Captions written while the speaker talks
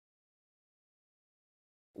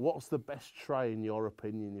What's the best try, in your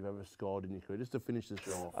opinion, you've ever scored in your career? Just to finish the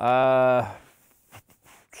show off.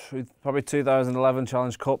 Probably 2011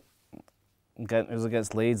 Challenge Cup. It was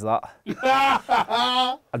against Leeds, that.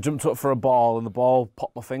 I jumped up for a ball and the ball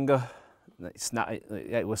popped my finger.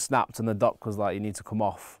 It was snapped and the doc was like, you need to come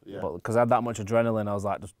off. Yeah. But because I had that much adrenaline, I was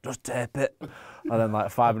like, just tape it. And then like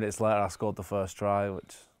 5 minutes later, I scored the first try,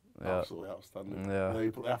 which... Yeah. Absolutely outstanding. Yeah.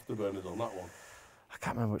 You put the afterburners on that one. I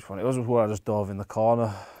can't remember which one. It was where I just dove in the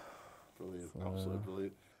corner. Brilliant, absolutely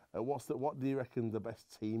brilliant. What do you reckon the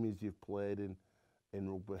best team is you've played in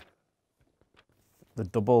rugby? The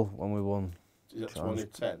double when we won. Is that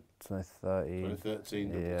 2010? 2013.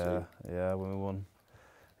 2013 yeah, when we won.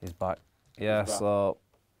 He's back. Yeah, so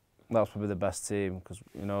that's probably the best team because,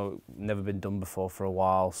 you know, never been done before for a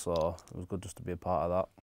while, so it was good just to be a part of that.